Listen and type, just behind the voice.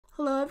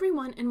Hello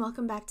everyone and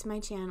welcome back to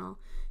my channel.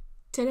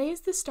 Today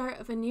is the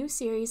start of a new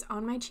series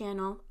on my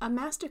channel, a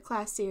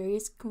masterclass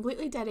series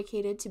completely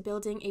dedicated to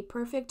building a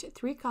perfect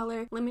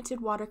 3-color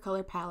limited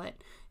watercolor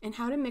palette and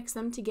how to mix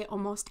them to get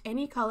almost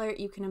any color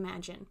you can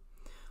imagine.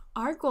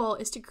 Our goal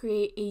is to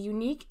create a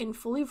unique and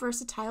fully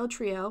versatile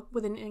trio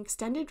with an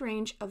extended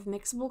range of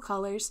mixable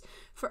colors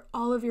for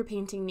all of your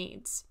painting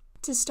needs.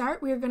 To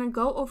start, we are going to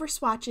go over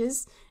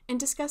swatches and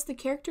discuss the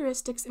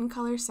characteristics and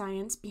color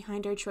science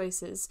behind our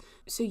choices,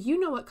 so you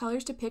know what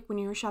colors to pick when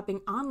you are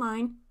shopping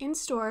online,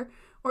 in-store,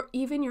 or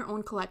even your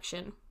own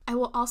collection. I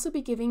will also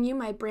be giving you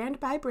my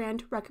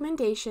brand-by-brand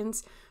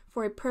recommendations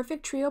for a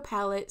perfect trio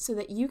palette so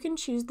that you can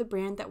choose the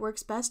brand that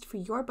works best for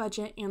your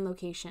budget and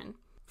location.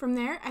 From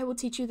there, I will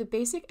teach you the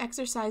basic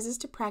exercises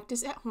to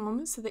practice at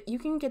home so that you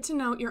can get to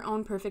know your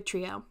own perfect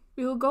trio.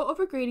 We will go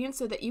over gradients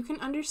so that you can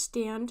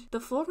understand the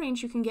full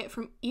range you can get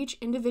from each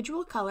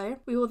individual color.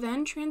 We will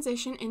then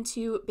transition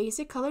into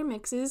basic color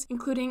mixes,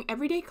 including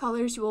everyday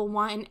colors you will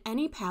want in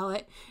any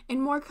palette,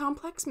 and more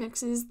complex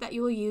mixes that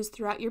you will use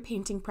throughout your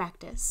painting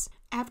practice.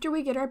 After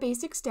we get our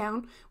basics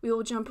down, we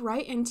will jump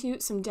right into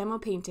some demo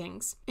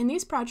paintings. In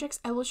these projects,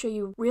 I will show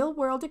you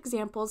real-world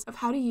examples of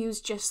how to use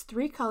just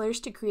 3 colors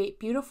to create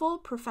beautiful,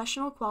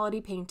 professional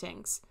quality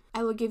paintings.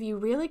 I will give you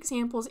real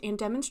examples and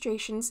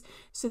demonstrations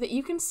so that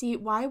you can see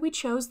why we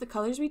chose the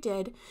colors we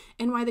did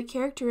and why the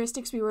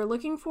characteristics we were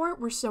looking for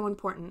were so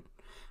important.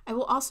 I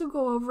will also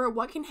go over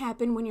what can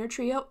happen when your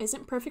trio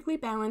isn't perfectly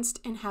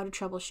balanced and how to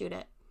troubleshoot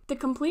it. The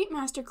complete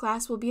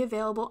masterclass will be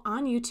available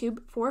on YouTube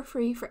for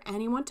free for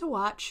anyone to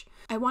watch.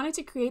 I wanted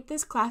to create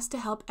this class to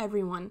help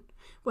everyone.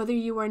 Whether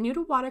you are new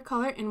to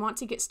watercolor and want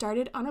to get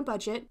started on a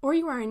budget, or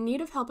you are in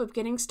need of help of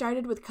getting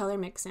started with color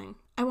mixing.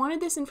 I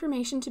wanted this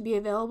information to be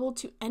available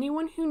to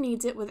anyone who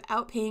needs it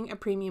without paying a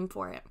premium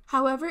for it.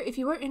 However, if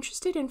you are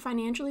interested in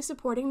financially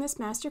supporting this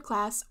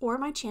masterclass or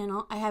my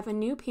channel, I have a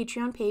new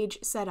Patreon page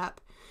set up.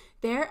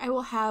 There, I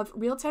will have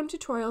real-time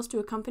tutorials to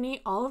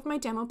accompany all of my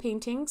demo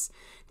paintings.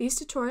 These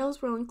tutorials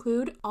will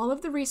include all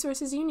of the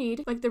resources you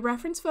need, like the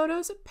reference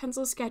photos,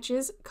 pencil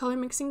sketches, color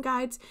mixing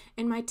guides,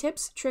 and my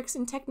tips, tricks,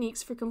 and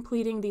techniques for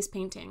completing these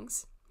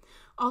paintings.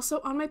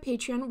 Also on my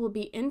Patreon will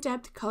be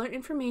in-depth color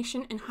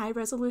information and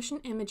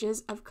high-resolution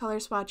images of color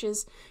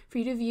swatches for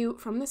you to view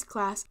from this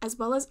class, as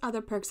well as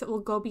other perks that will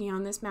go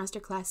beyond this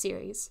masterclass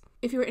series.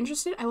 If you are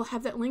interested, I will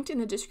have that linked in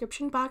the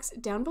description box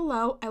down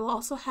below. I will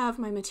also have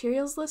my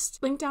materials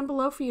list linked down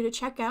below for you to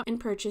check out and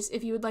purchase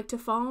if you would like to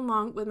follow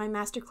along with my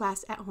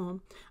masterclass at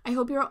home. I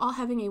hope you are all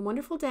having a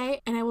wonderful day,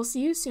 and I will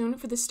see you soon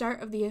for the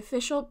start of the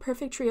official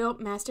Perfect Trio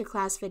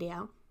Masterclass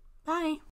video. Bye!